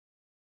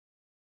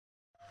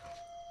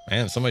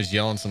Man, somebody's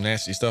yelling some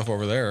nasty stuff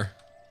over there.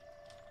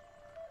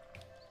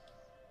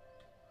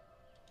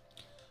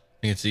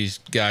 I think it's these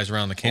guys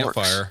around the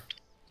campfire.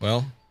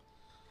 Well,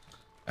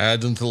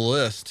 add them to the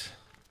list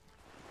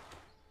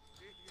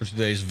for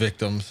today's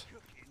victims.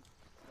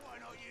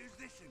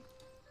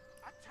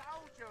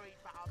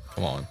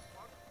 Come on.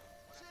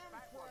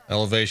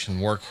 Elevation,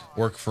 work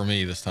for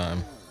me this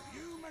time.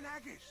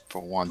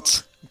 For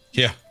once.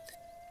 Yeah.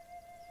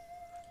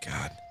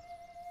 God.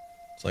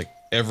 It's like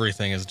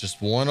everything is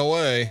just one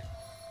away.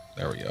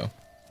 There we go.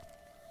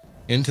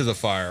 Into the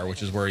fire,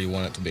 which is where you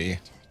want it to be.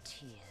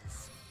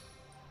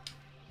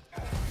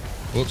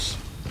 Whoops.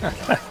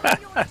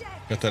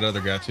 Got that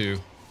other guy too.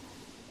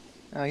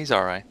 Oh, he's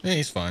all right. Yeah,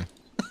 he's fine.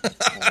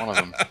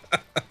 Well,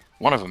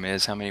 one of them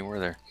is. How many were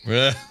there?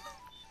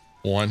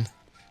 One.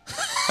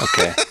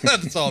 Okay.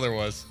 That's all there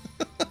was.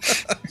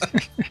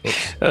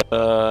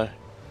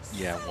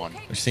 Yeah, one.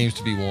 There seems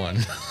to be one.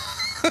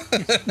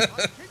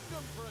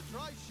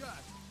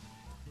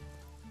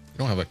 You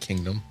don't have a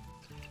kingdom.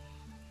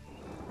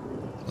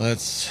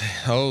 Let's.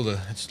 Oh,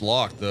 it's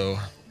locked though.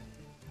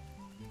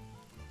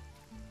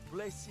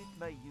 Blessed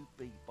may you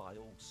be by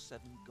all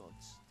seven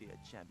gods, dear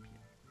champion.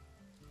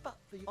 But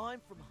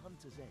I'm from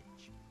Hunter's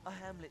Edge, a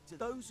hamlet to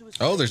those who.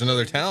 Oh, there's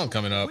another town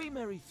coming up. We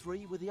Merry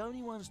Three were the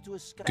only ones to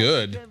escape.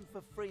 Good.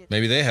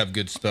 Maybe they have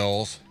good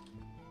spells.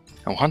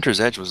 Oh, Hunter's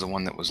Edge was the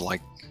one that was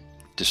like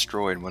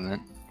destroyed, wasn't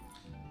it?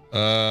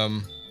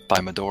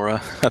 By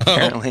Medora,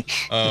 apparently.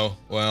 Oh,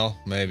 well,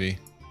 maybe.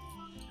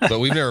 But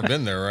we've never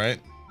been there, right?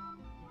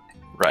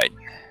 Right.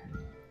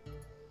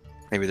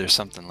 Maybe there's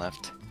something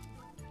left.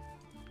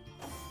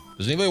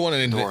 Does anybody want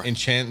an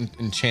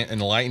enchant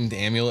enlightened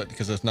amulet?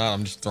 Because if not,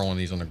 I'm just throwing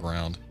these on the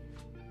ground.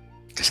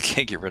 Because you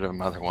can't get rid of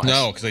them otherwise.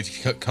 No, because they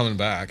keep coming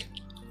back.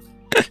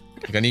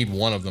 Like I need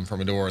one of them from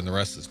a door, and the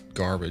rest is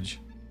garbage.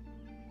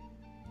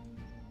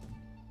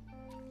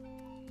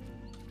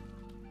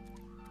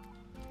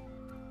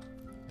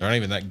 They're not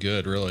even that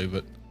good, really,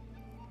 but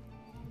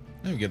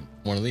maybe get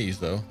one of these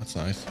though. That's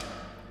nice.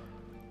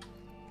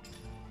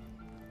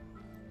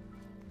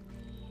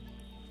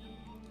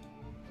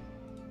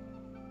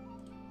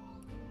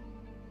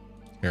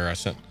 Here, I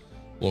sent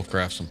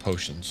Wolfcraft some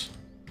potions.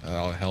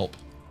 That'll help.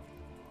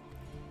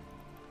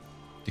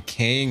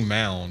 Decaying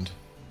mound.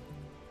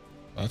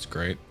 Oh, that's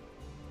great.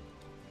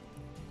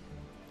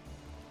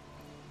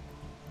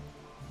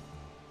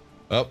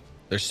 Oh,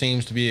 there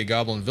seems to be a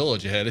goblin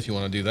village ahead if you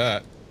want to do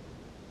that.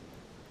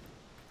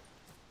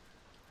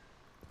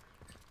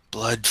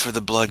 Blood for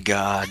the blood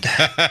god.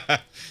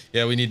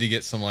 Yeah, we need to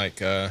get some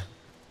like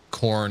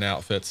corn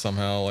outfits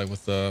somehow, like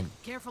with the.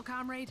 Careful,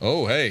 comrade.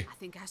 Oh, hey. I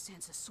think I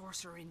sense a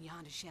sorcerer in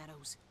yonder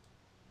shadows.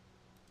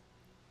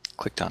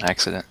 Clicked on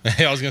accident.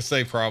 I was gonna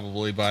say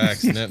probably by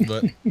accident,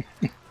 but.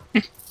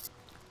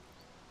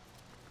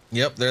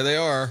 Yep, there they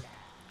are.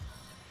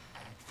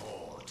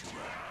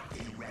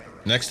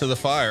 Next to the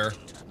fire.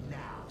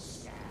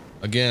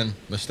 Again,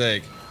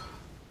 mistake.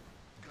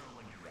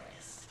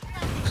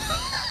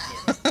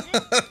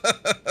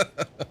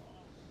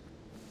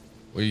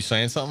 Were you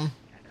saying something?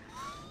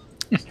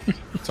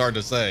 It's hard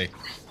to say.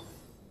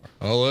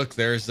 Oh, look,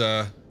 there's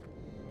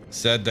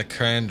said the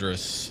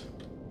Crandrus.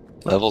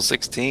 Level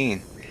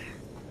 16.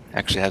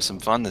 Actually have some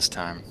fun this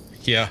time.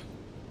 Yeah.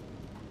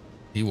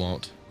 He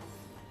won't.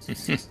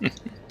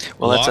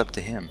 Well, that's up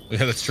to him.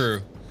 Yeah, that's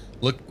true.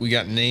 Look, we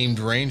got named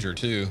Ranger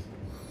too.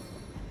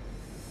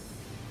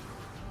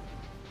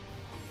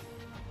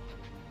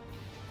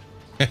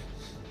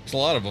 There's a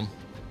lot of them.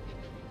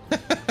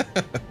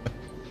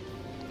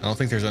 I don't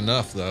think there's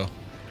enough though.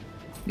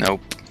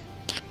 Nope.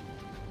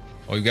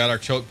 Well, we've got our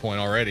choke point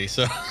already,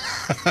 so.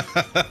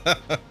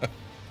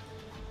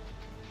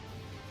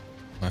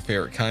 My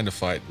favorite kind of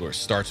fight where it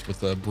starts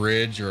with a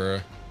bridge or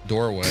a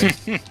doorway.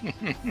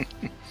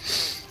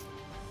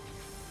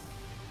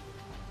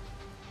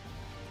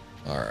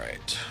 All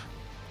right.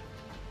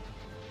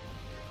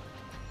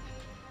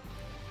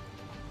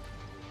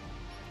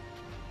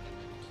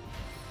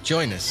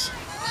 Join us.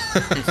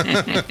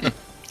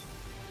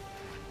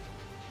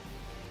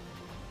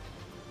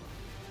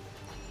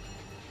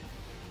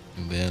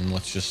 And then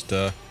let's just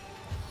give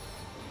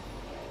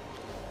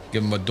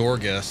him a door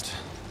guest.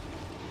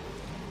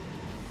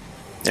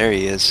 There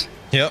he is.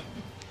 Yep.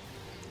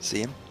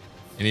 See him?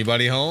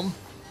 Anybody home?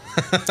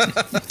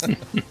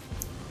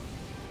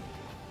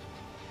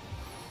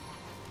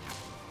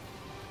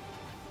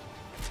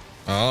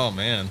 Oh,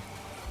 man.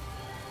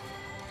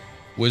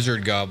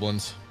 Wizard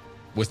goblins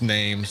with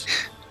names.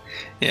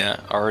 Yeah,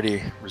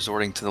 already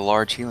resorting to the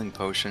large healing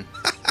potion.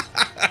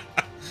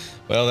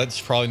 Well,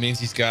 that probably means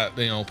he's got,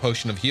 you know,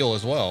 potion of heal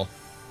as well.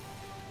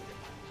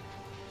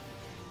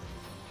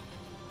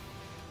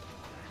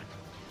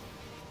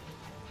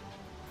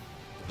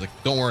 Like,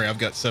 don't worry, I've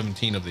got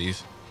 17 of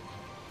these.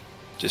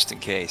 Just in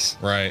case.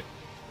 Right.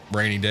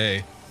 Rainy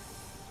day.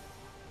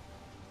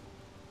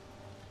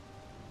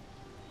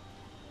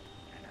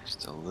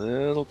 Just a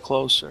little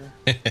closer.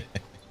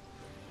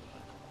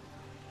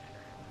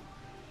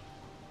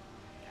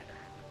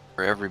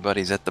 Where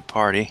everybody's at the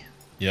party.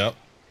 Yep.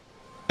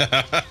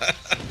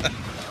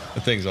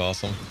 That thing's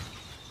awesome.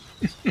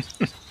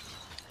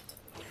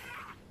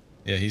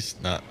 Yeah, he's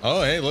not.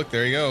 Oh, hey, look,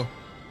 there you go.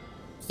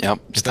 Yep,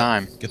 it's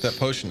time. Get that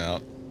potion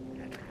out.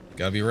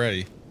 Gotta be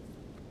ready.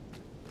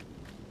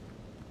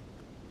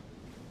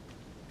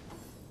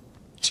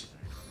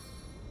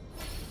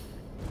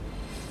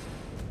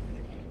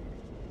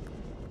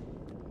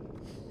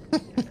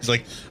 He's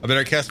like, I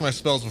better cast my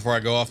spells before I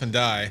go off and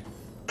die.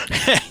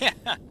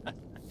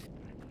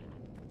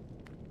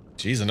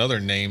 Jeez,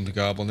 another named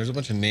goblin. There's a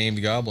bunch of named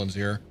goblins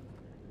here.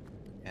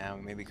 Yeah,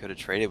 we maybe could have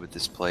traded with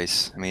this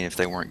place. I mean, if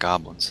they weren't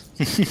goblins.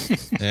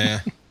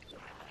 Yeah.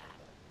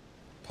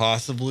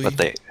 Possibly.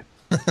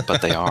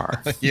 But they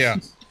are. Yeah.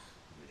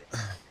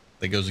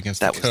 That goes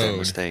against the code. That was their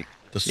mistake.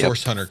 The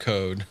Source Hunter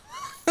code.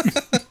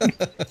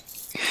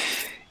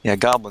 Yeah,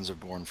 goblins are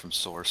born from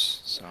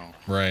Source, so...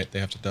 Right,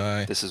 they have to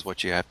die. This is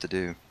what you have to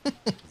do.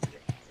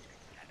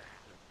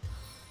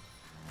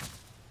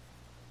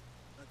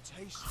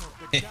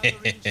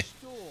 A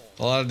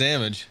lot of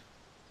damage.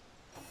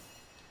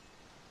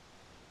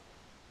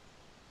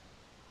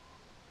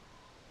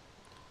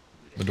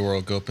 Medora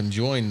will go up and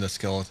join the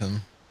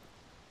skeleton.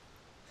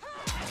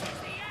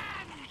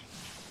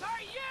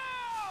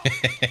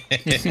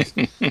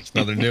 It's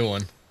another new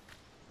one.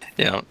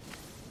 Yeah.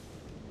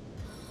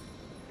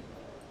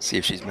 See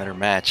if she's met her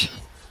match.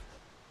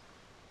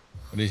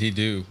 What did he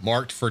do?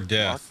 Marked for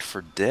death. Marked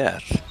for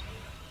death.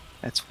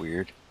 That's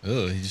weird.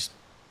 Ugh, he just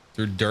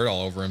threw dirt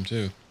all over him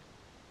too.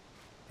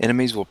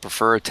 Enemies will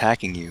prefer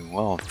attacking you.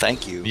 Well,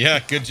 thank you. Yeah,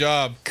 good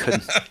job.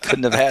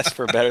 Couldn't have asked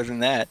for better than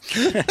that.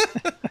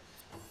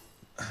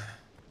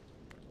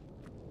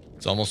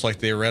 It's almost like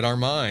they read our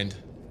mind.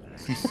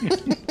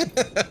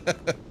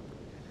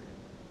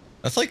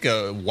 That's like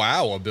a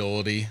WoW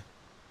ability.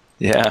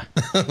 Yeah.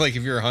 Like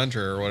if you're a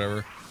hunter or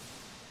whatever.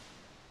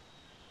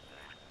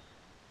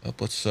 Oh,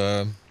 let's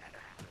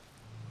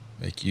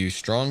make you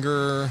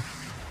stronger.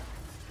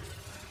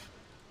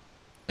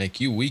 Make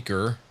you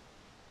weaker.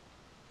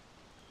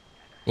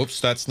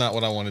 Whoops, that's not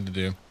what I wanted to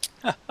do.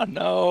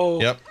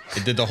 No. Yep,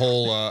 it did the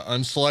whole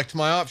unselect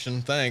my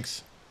option.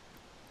 Thanks.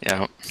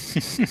 Yeah.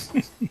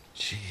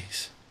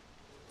 Jeez.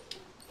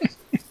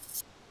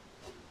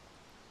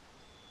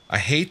 I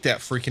hate that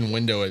freaking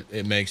window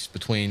it makes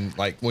between,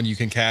 like, when you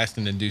can cast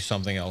and then do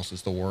something else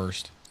is the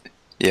worst.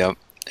 Yep,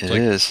 it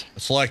is.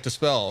 Select a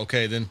spell.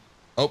 Okay, then.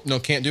 Oh, no,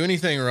 can't do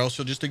anything or else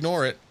you'll just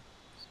ignore it.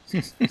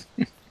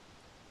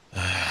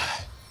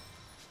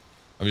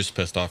 I'm just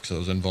pissed off because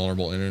those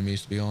invulnerable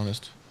enemies, to be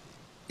honest.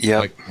 Yeah.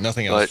 Like,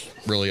 nothing else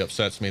really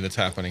upsets me that's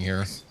happening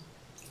here.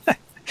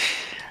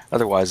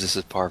 Otherwise, this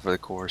is par for the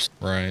course.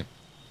 Right.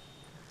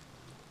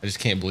 I just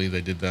can't believe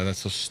they did that. That's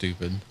so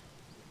stupid.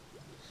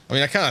 I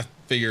mean, I kind of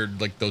figured,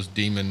 like, those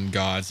demon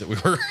gods that we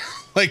were,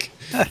 like,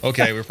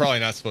 okay, we're probably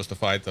not supposed to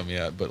fight them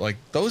yet. But, like,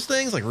 those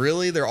things, like,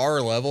 really? They're our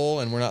level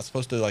and we're not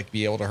supposed to, like,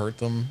 be able to hurt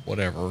them?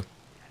 Whatever.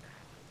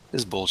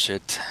 This is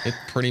bullshit. It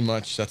pretty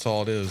much, that's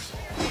all it is.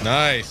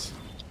 Nice.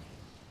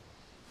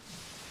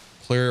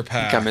 Clear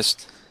path. I think I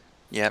missed.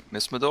 Yep,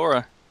 Miss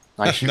Medora.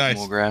 Nice shooting, Nice.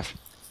 Wolgraf.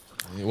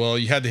 Well,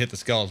 you had to hit the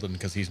skeleton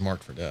because he's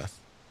marked for death.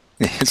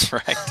 That's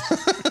right.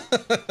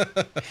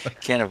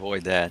 Can't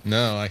avoid that.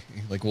 No,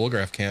 like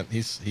Wolgraf can't.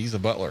 He's a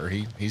butler.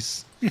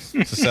 He's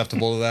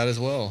susceptible to that as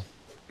well.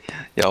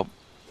 Yep.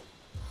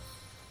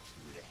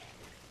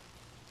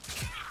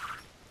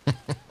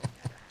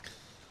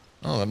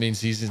 Oh, that means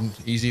he's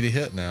easy to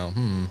hit now.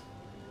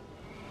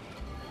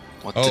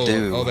 What to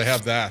do? Oh, they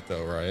have that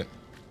though, right?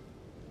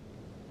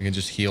 You can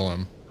just heal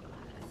him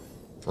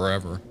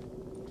forever.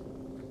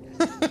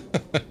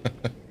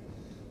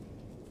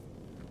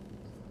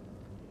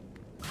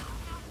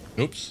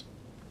 Oops.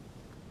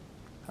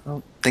 I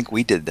don't think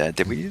we did that.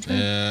 Did we do that?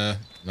 Yeah,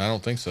 I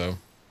don't think so.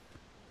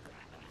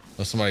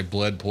 Unless somebody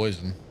bled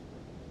poison.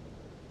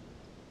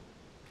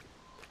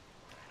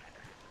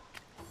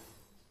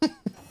 All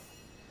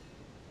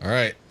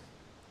right.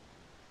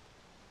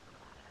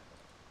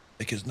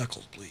 Make his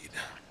knuckles bleed.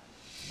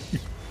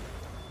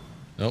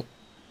 Nope.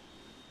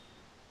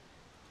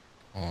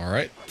 All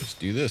right, let's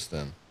do this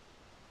then.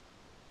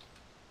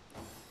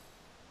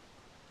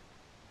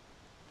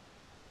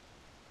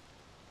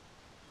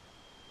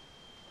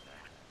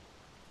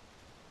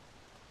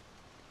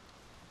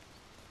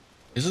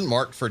 Isn't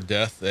Marked for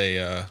Death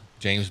a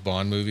James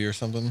Bond movie or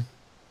something?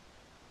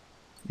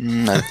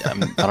 I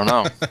don't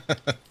know.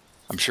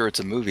 I'm sure it's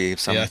a movie of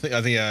some. Yeah, I think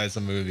yeah, it's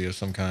a movie of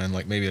some kind,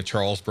 like maybe a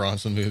Charles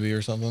Bronson movie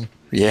or something.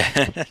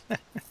 Yeah.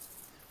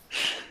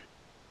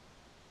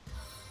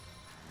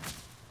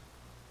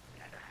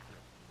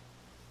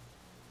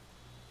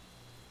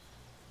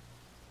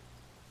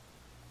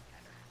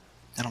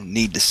 I don't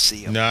need to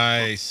see them.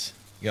 Nice.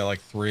 You got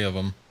like 3 of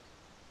them.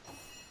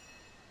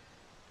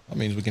 That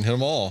means we can hit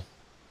them all.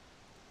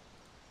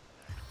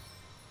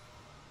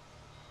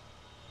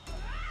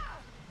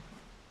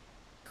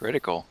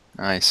 Critical.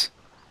 Nice.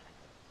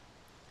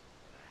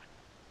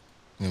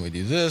 And then we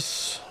do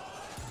this.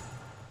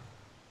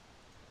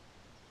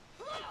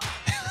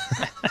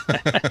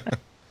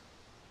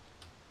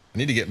 I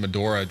Need to get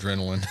Medora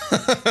adrenaline.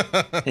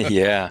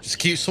 Yeah. Just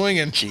keep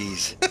swinging.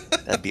 Jeez,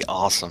 that'd be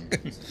awesome.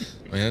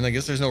 Man, I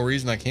guess there's no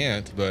reason I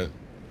can't, but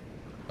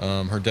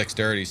her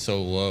dexterity's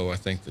so low, I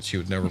think that she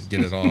would never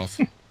get it off.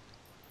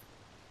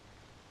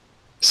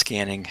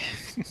 Scanning.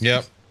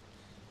 Yep.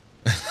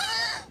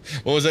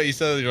 What was that you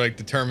said? You're like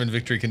determined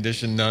victory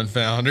condition none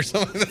found or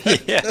something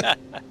like that?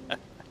 Yeah.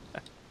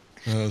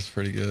 That was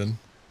pretty good.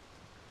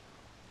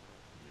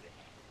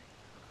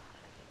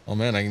 Oh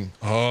man, I can.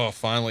 Oh,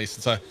 finally,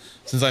 since I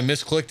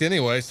misclicked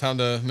anyway, it's time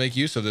to make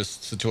use of this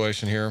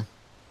situation here.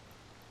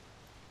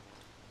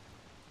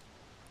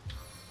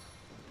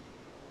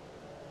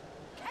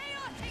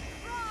 Chaotic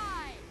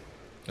cry!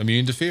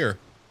 Immune to fear.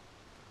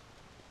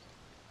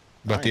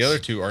 But the Nice. other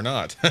two are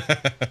not.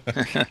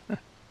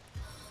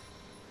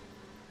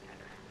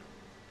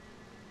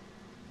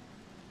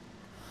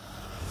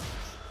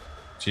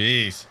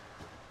 Jeez.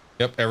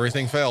 Yep,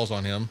 everything fails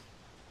on him.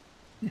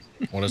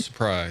 What a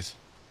surprise.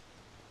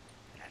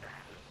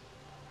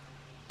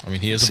 I mean,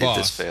 he is a See if boss.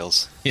 this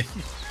fails. Yeah.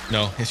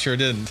 No, it sure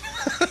didn't.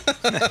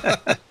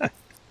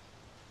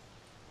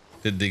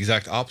 Did the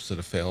exact opposite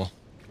of fail.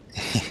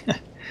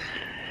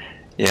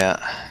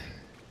 Yeah.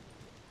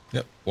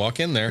 Yep, walk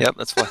in there. Yep,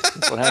 that's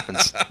what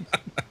happens.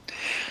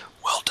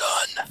 Well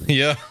done.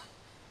 Yeah.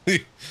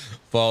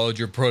 Followed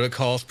your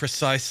protocols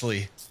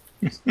precisely.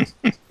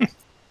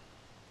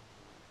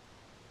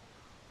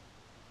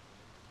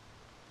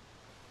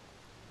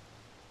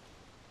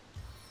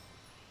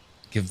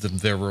 Give them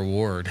their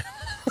reward.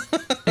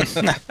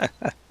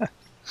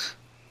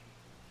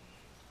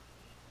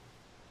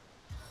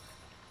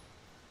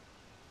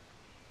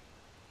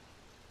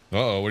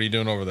 Uh-oh, what are you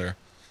doing over there?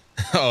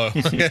 Uh-oh.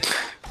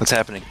 What's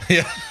happening?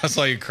 Yeah, I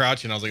saw you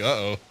crouching. I was like,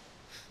 uh-oh.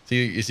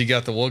 Is he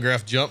got the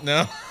Woolgraph jump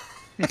now?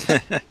 Let's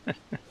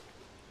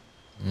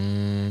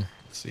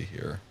see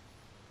here.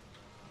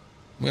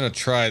 I'm going to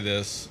try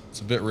this.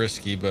 It's a bit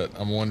risky, but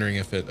I'm wondering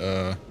if it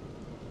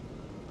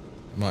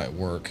might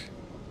work.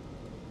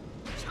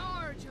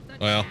 Charge of the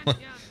Well,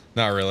 champion.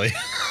 not really.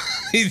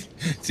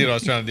 See what I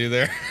was trying to do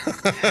there?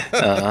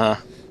 Uh-huh.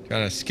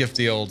 Trying to skip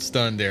the old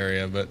stunned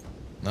area, but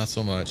not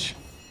so much.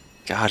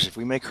 Gosh, if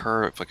we make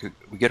her, if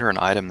we get her an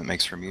item that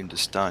makes her immune to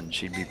stun,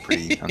 she'd be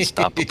pretty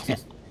unstoppable.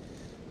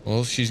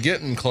 Well, she's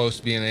getting close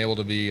to being able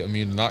to be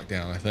immune to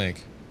knockdown, I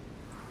think.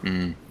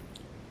 Mm.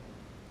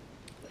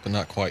 But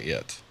not quite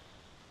yet.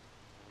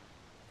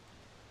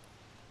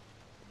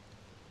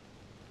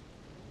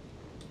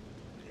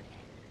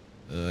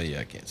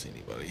 Yeah, I can't see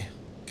anybody.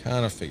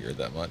 Kind of figured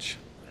that much.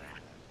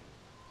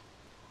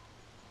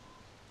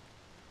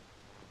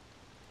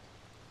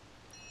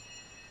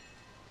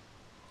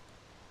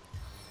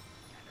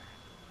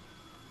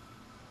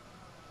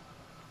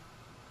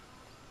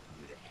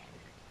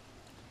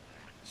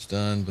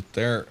 Stunned, but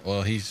there.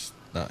 Well, he's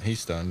not. He's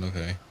stunned.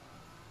 Okay.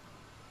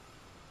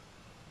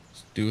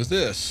 Let's do with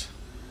this.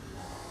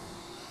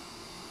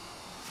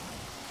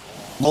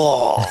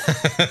 Whoa.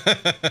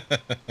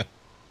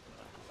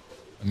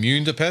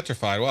 Immune to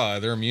petrified. Wow,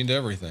 they're immune to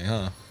everything,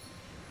 huh?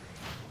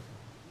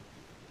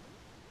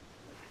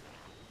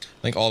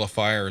 I think all the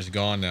fire is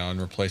gone now and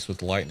replaced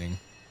with lightning.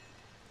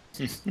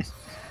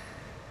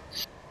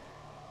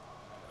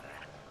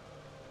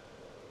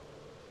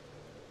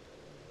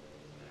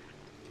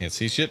 Can't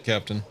see shit,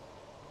 Captain.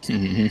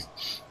 Mm-hmm.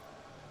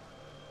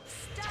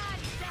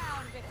 Stand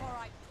down before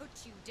I put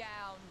you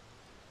down.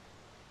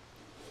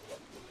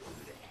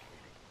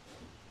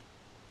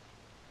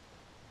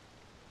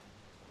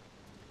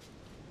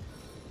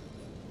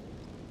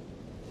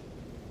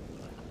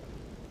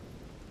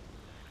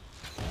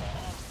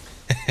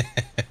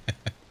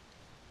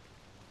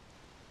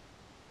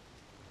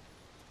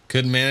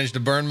 Couldn't manage to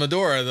burn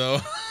Medora, though.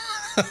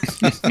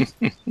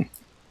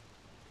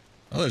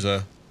 Oh, there's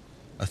a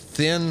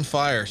thin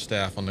fire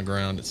staff on the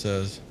ground, it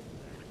says.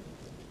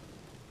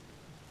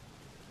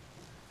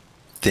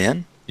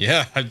 Thin?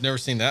 Yeah, I've never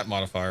seen that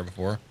modifier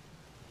before.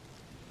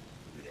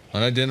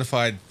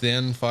 Unidentified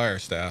thin fire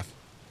staff.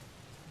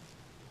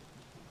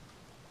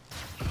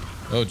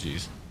 Oh,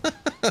 geez. The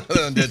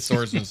undead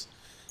swordsman's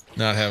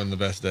not having the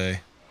best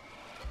day.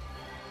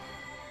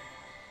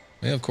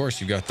 Yeah, of course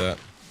you got that.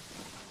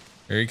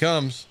 Here he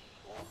comes.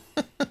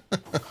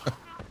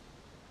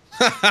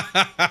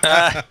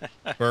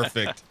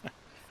 Perfect.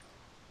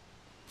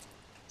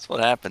 That's what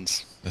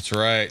happens. That's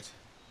right.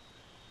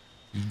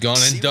 You've gone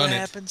See and done what it.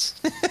 happens?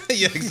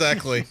 Yeah,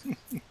 exactly.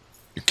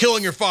 You're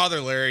killing your father,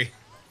 Larry.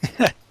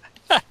 Oh,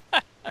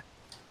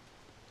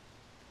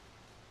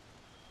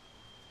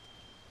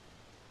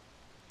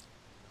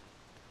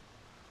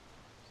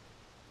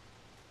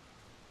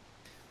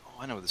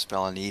 I know the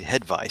spell I need.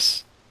 Head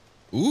Vice.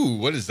 Ooh,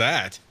 what is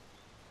that?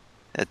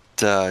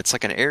 It's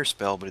like an air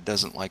spell, but it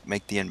doesn't like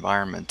make the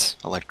environment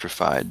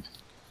electrified.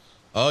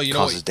 Oh, you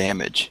know, Causes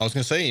damage. I was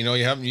gonna say, you know,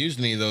 you haven't used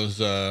any of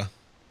those.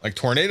 Like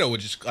tornado would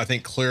just, I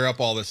think, clear up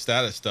all the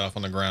status stuff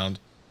on the ground.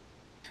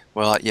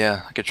 Well,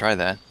 yeah, I could try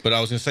that. But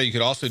I was gonna say you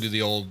could also do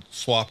the old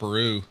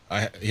swapperoo.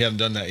 You haven't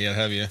done that yet,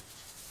 have you?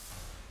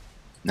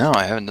 No,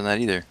 I haven't done that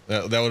either.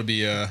 That would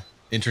be a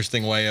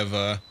interesting way of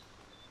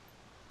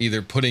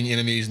either putting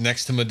enemies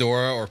next to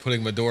Medora or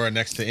putting Medora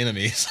next to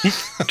enemies.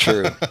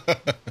 True.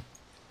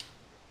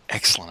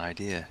 Excellent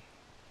idea.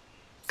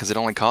 Because it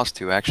only costs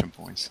 2 action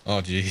points.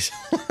 Oh, jeez.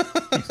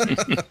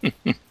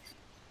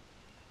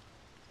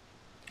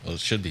 Well, it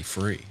should be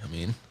free. I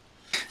mean,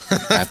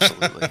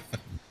 Absolutely.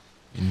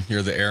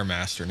 You're the Air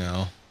Master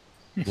now,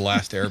 the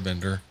last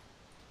Airbender.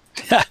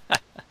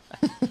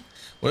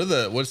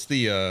 What's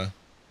the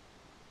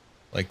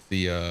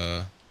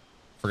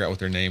forgot what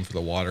their name for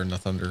the water and the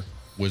thunder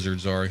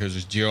wizards are, because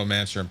there's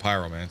Geomancer and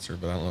Pyromancer,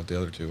 but I don't know what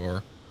the other two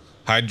are.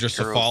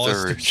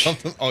 Hydrocephalus or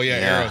something. Oh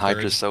yeah,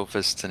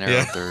 Hydrosophist and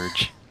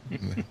Aerothurge.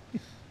 Yeah.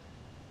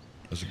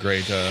 Those are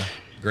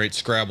great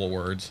Scrabble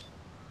words.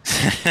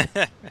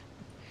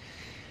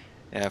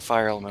 Yeah,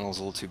 fire elemental's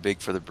a little too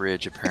big for the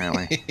bridge,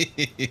 apparently.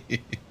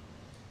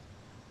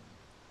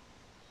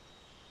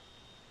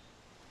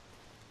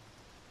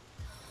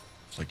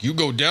 It's like, you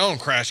go down,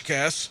 Crash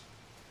Cass.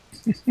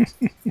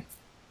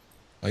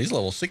 Oh, he's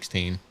level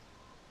 16.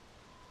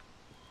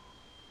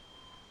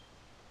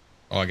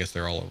 Oh, I guess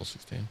they're all level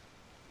 16.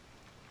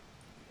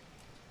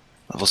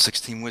 Level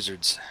 16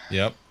 wizards.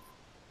 Yep.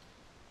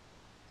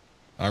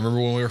 I remember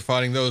when we were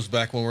fighting those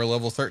back when we were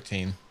level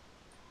 13.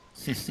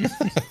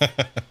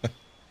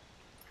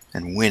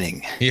 And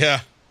winning.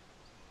 Yeah.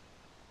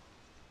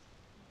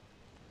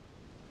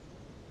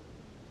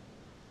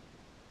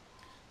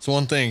 It's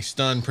one thing.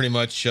 Stun pretty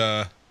much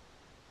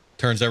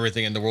turns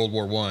everything into World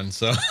War I,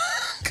 so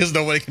because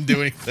nobody can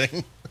do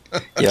anything.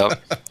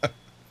 Yep.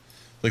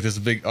 Like this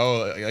big.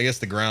 Oh, I guess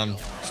the ground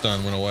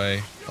stun went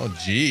away. Oh,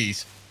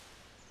 jeez.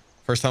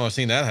 First time I've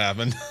seen that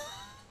happen.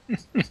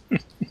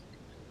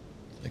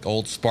 Like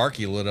old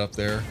Sparky lit up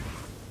there.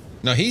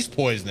 No, he's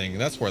poisoning.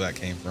 That's where that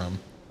came from.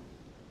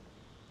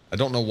 I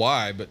don't know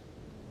why, but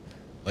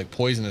like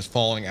poison is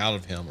falling out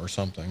of him or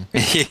something.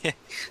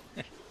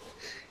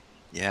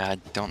 Yeah, I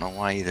don't know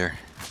why either.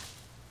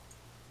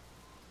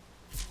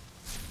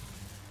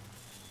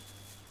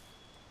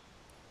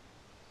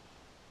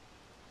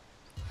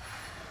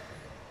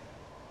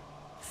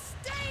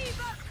 Stay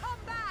the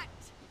combat!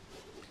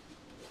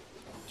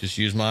 Just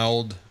use my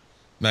old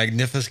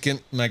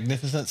magnificent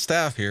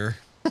staff here.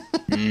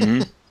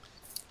 Mm-hmm.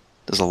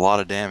 Does a lot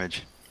of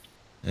damage.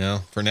 Yeah,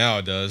 for now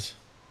it does.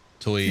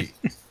 Till we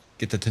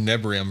get the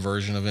Tenebrium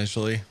version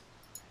eventually.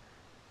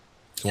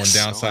 It's one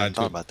downside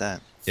to it. About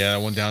that. Yeah,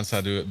 one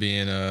downside to it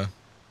being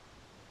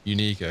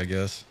unique, I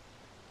guess.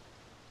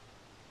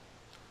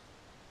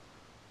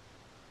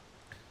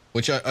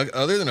 Which,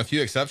 other than a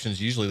few exceptions,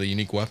 usually the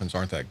unique weapons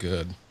aren't that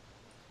good.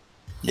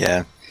 Yeah,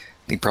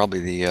 I think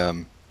probably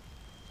the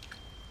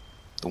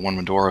one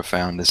Medora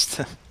found is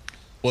the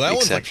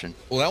exception.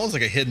 That one's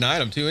like a hidden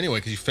item too, anyway,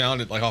 because you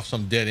found it like off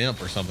some dead imp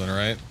or something,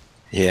 right?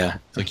 Yeah.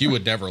 It's like you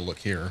would never look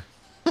here.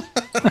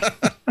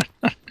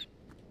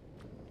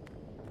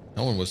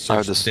 No one was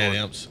searching dead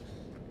imps.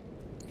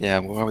 Yeah,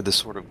 why would the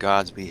Sword of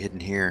Gods be hidden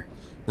here?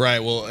 Right,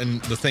 well,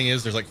 and the thing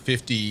is, there's like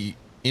 50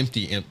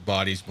 empty imp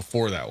bodies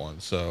before that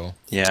one, so...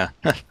 Yeah.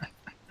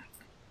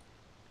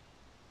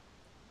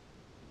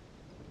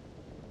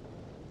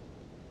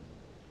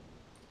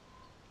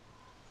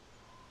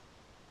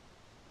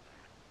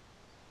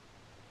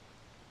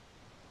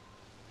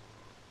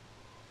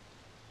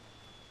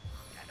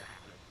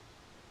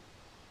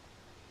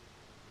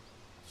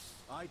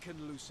 I can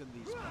loosen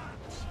these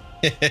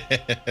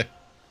bands.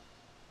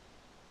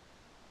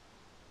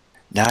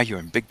 Now you're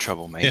in big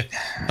trouble, mate.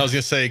 Yeah. I was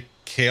gonna say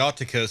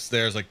Chaoticus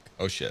there's like,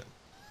 oh shit.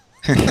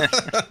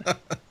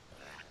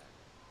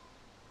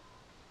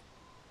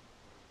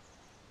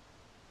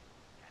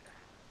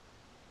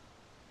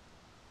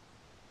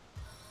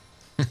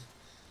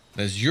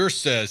 As yours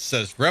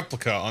says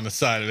replica on the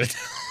side of it.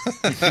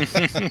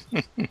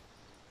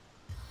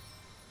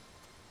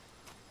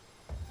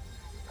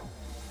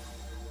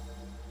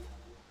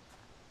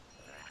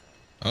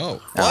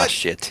 Oh, what? Oh,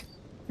 shit.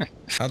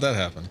 How'd that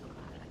happen?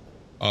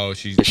 Oh,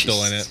 she's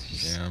still in it.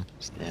 Yeah.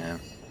 Yeah.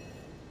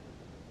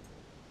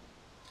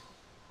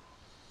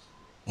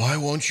 Why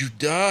won't you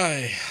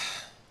die?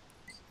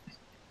 I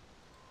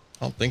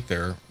don't think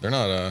they're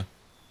not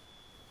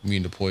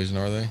immune to poison,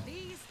 are they?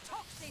 These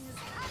toxins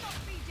cannot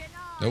be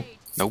denied. Nope.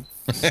 Nope.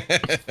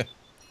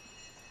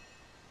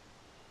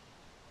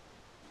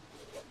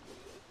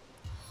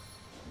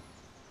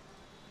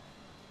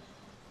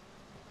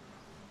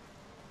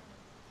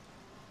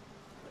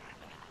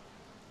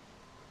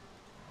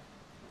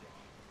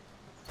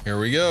 Here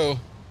we go.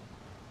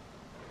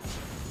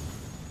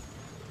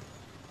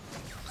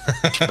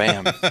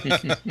 Bam. Wrath of the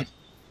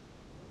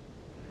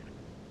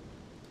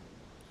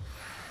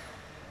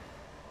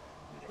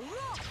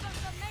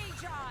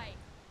Magi.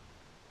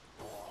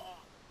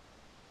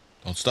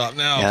 Don't stop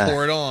now. Yeah.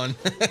 Pour it on.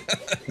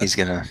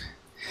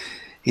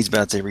 He's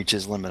about to reach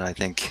his limit, I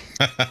think.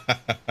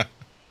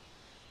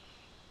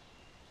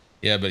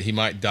 Yeah, but he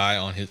might die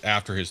on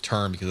after his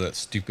turn because of that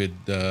stupid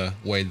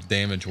way the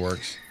damage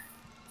works.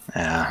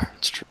 Yeah,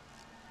 it's true.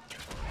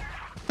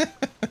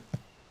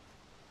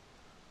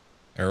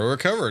 Arrow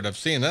recovered. I've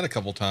seen that a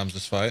couple times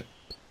this fight.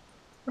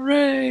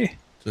 Hooray!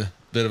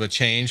 bit of a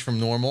change from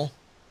normal.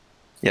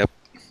 Yep.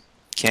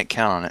 Can't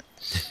count on it.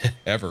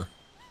 Ever.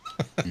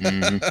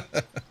 Mm-hmm.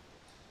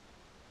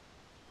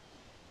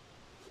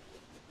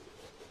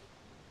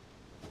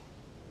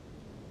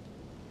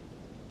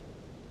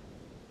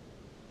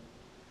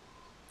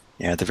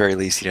 Yeah, at the very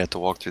least, he'd have to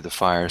walk through the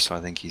fire, so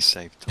I think he's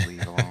safe to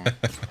leave alone.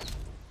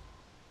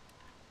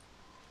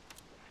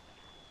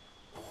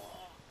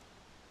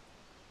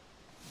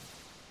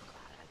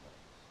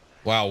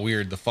 Wow,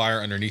 weird. The fire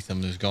underneath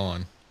him is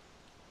gone.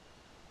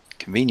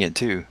 Convenient,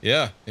 too.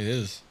 Yeah, it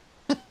is.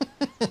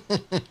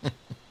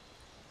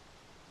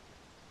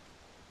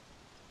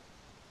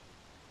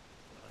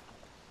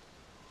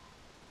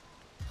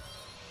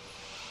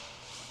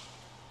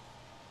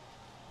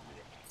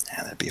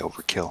 Yeah, that'd be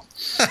overkill.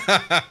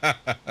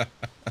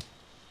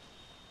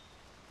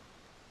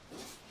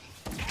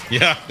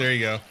 Yeah, there you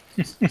go.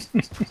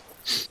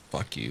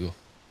 Fuck you.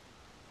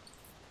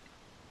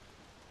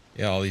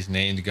 Yeah, all these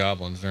named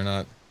goblins, they're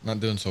not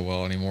doing so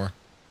well anymore.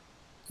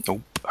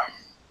 Nope.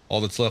 All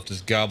that's left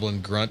is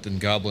Goblin Grunt and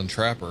Goblin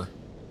Trapper.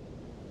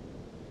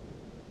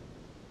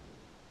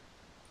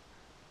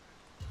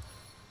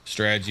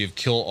 Strategy of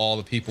kill all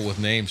the people with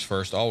names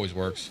first always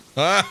works.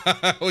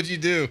 What'd you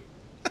do?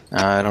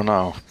 I don't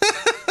know.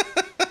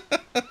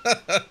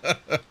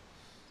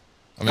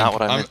 Not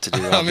what I meant to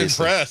do, I'm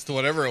obviously. impressed,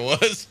 whatever it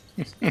was.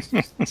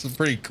 It's a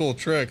pretty cool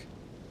trick.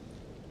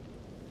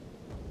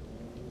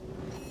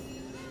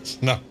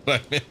 It's not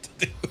what I meant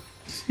to do.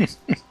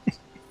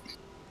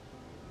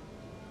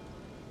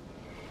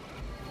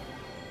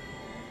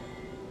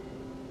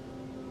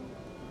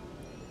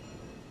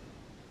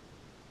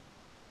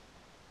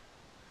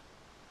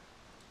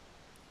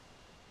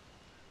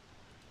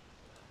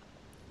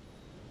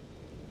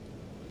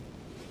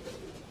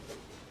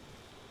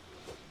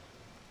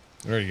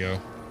 There you go.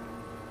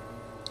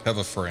 Have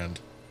a friend.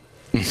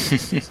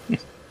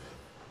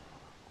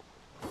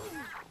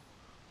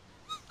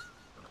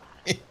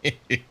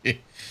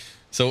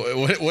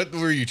 So what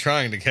were you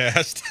trying to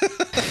cast?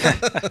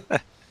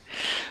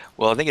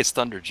 Well, I think it's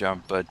Thunder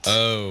Jump, but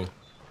Oh.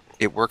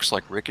 it works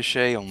like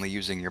Ricochet, only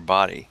using your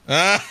body.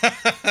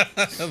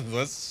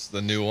 That's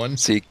the new one.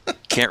 So you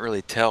can't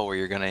really tell where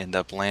you're going to end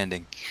up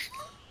landing.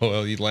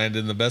 Well, you landed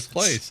in the best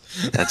place.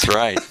 That's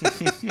right.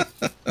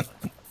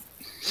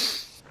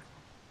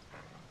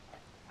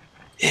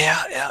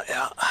 Yeah.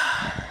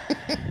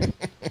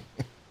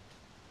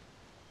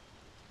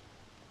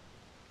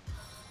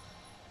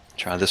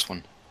 Try this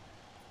one.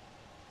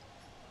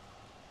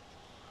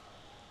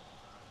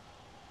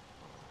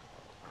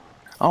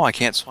 Oh, I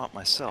can't swap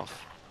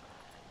myself.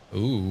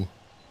 Ooh.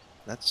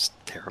 That's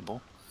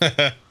terrible.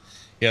 Yeah,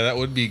 that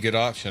would be a good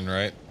option,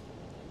 right?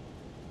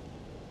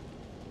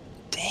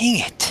 Dang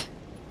it.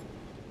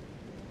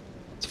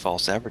 It's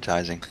false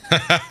advertising.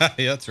 Yeah,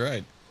 that's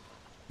right.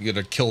 You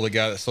gotta kill the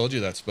guy that sold you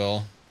that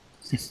spell.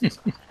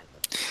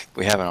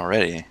 We haven't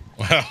already.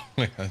 Well,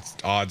 that's,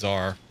 odds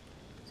are.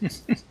 You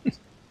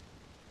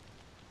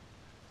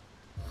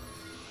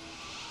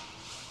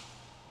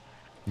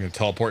gonna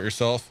teleport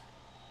yourself?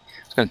 I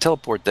was going to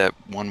teleport that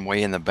one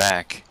way in the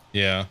back,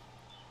 Yeah,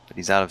 but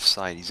he's out of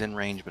sight. He's in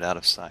range, but out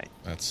of sight.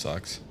 that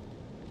sucks.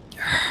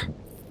 Yeah,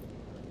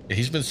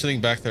 he's been sitting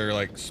back there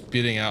like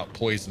spitting out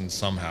poison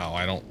somehow.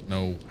 I don't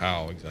know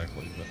how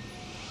exactly,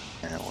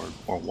 but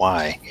Or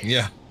why.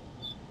 yeah.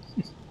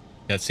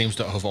 That seems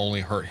to have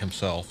only hurt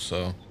himself,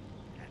 so.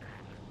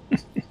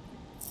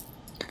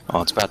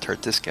 Oh, it's about to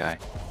hurt this guy.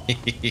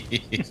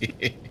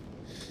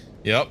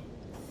 Yep.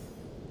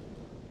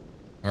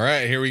 All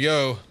right, here we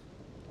go.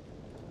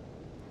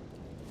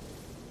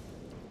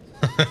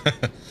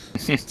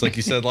 It's like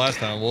you said last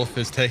time, Wolf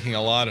is taking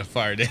a lot of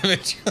fire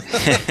damage.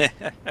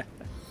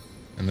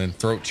 And then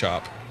throat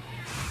chop.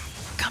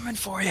 Coming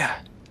for you.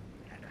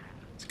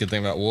 It's a good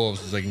thing about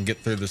wolves is they can get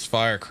through this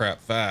fire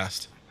crap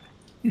fast.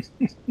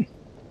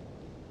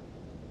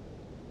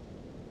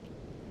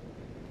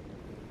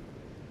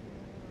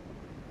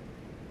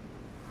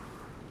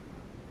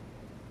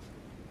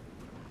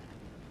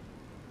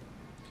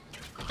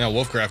 Now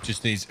Wolfcraft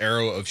just needs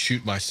arrow of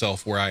shoot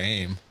myself where I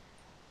aim.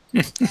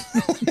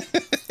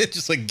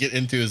 Just like get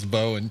into his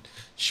bow and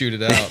shoot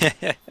it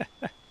out.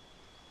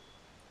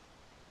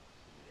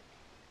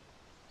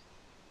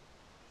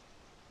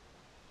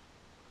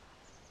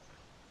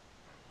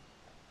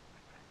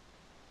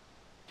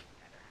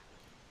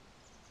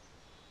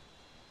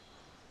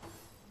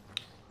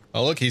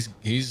 Oh look, he's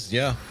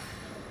yeah.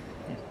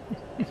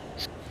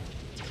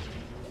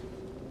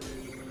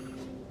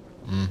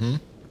 Mm-hmm.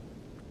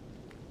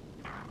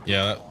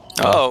 Yeah.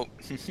 Oh.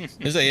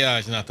 His AI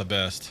is not the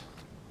best.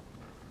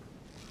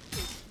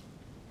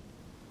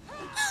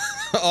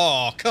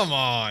 Oh, come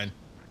on.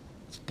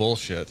 It's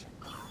bullshit.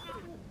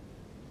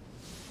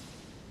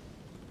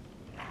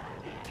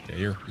 Yeah,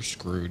 you're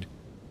screwed.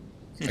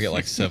 I get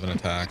like 7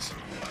 attacks.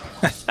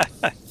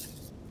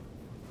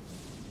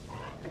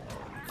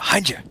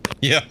 Behind you.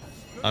 Yeah,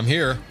 I'm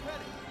here.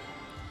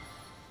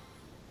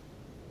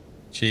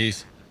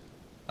 Jeez.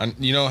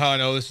 You know how I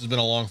know this has been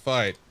a long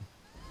fight?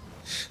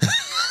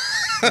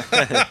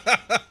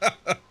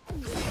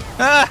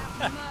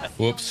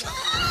 Whoops.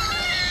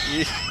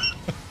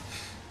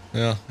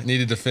 Yeah, I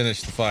needed to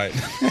finish the fight.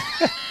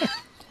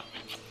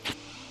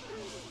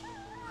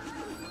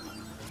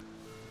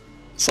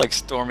 It's like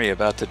Stormy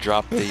about to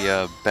drop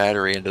the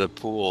battery into the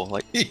pool.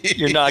 Like,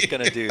 you're not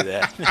going to do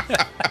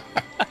that.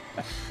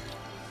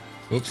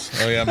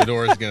 Oops. Oh, yeah,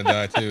 Medora's going to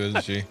die too,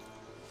 isn't she?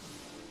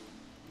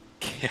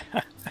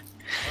 Yeah.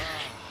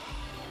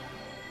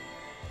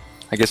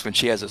 I guess when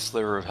she has a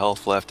sliver of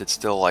health left, it's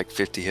still like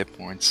 50 hit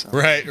points. So.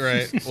 Right,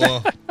 right.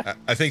 Well,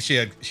 I think she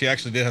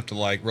actually did have to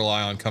like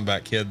rely on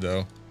Comeback Kid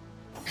though.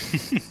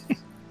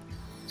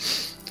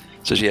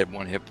 So she had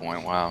 1 hit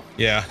point. Wow.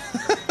 Yeah.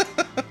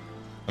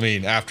 I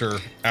mean, after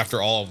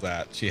all of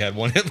that, she had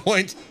 1 hit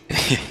point.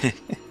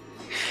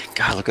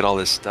 God, look at all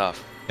this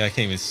stuff. Yeah, I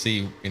can't even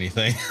see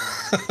anything.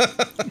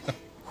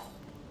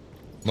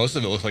 Most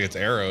of it looks like it's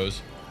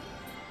arrows.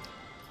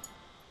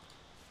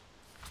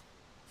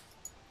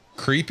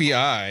 Creepy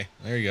eye.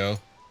 There you go.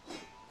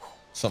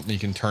 Something you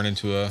can turn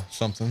into a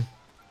something.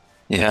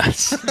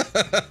 Yes.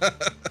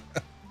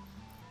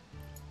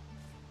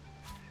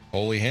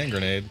 Holy hand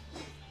grenade.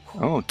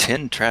 Oh,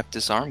 10 trap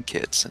disarm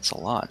kits. That's a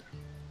lot.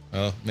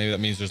 Oh, maybe that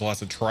means there's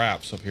lots of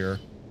traps up here.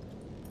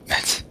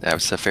 That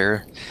was a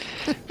fair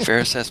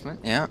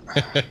assessment. Yeah.